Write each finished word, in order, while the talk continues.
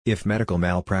If medical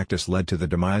malpractice led to the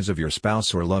demise of your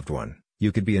spouse or loved one,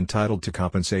 you could be entitled to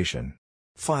compensation.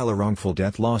 File a wrongful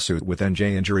death lawsuit with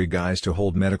NJ Injury Guys to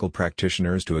hold medical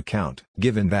practitioners to account.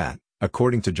 Given that,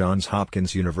 according to Johns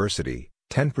Hopkins University,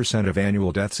 10% of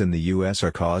annual deaths in the U.S. are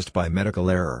caused by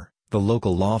medical error, the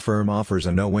local law firm offers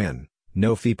a no-win,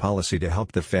 no-fee policy to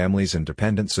help the families and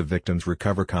dependents of victims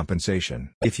recover compensation.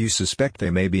 If you suspect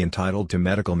they may be entitled to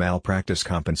medical malpractice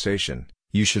compensation,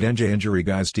 you should NJ Injury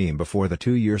Guys team before the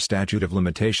 2-year statute of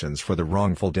limitations for the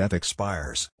wrongful death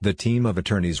expires. The team of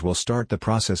attorneys will start the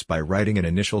process by writing an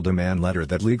initial demand letter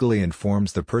that legally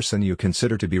informs the person you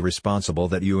consider to be responsible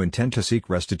that you intend to seek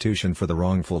restitution for the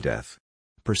wrongful death.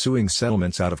 Pursuing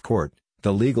settlements out of court,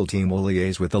 the legal team will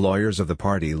liaise with the lawyers of the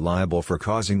party liable for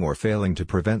causing or failing to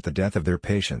prevent the death of their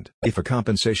patient. If a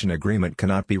compensation agreement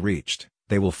cannot be reached,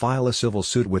 they will file a civil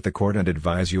suit with the court and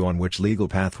advise you on which legal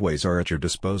pathways are at your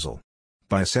disposal.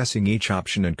 By assessing each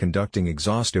option and conducting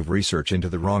exhaustive research into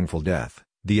the wrongful death,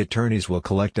 the attorneys will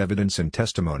collect evidence and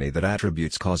testimony that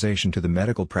attributes causation to the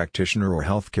medical practitioner or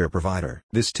healthcare provider.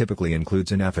 This typically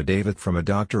includes an affidavit from a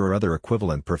doctor or other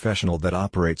equivalent professional that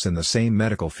operates in the same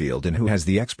medical field and who has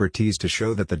the expertise to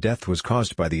show that the death was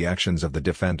caused by the actions of the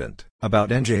defendant. About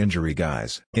NJ Injury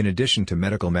Guys. In addition to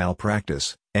medical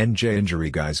malpractice, NJ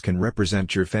Injury Guys can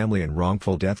represent your family in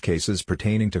wrongful death cases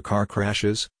pertaining to car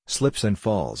crashes, slips and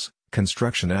falls,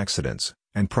 construction accidents,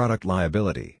 and product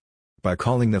liability. By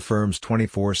calling the firm's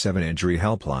 24/7 injury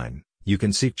helpline, you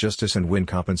can seek justice and win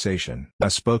compensation. A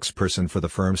spokesperson for the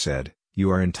firm said, "You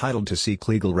are entitled to seek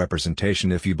legal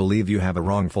representation if you believe you have a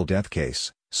wrongful death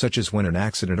case, such as when an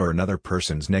accident or another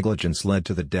person's negligence led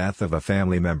to the death of a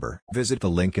family member." Visit the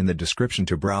link in the description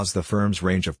to browse the firm's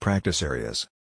range of practice areas.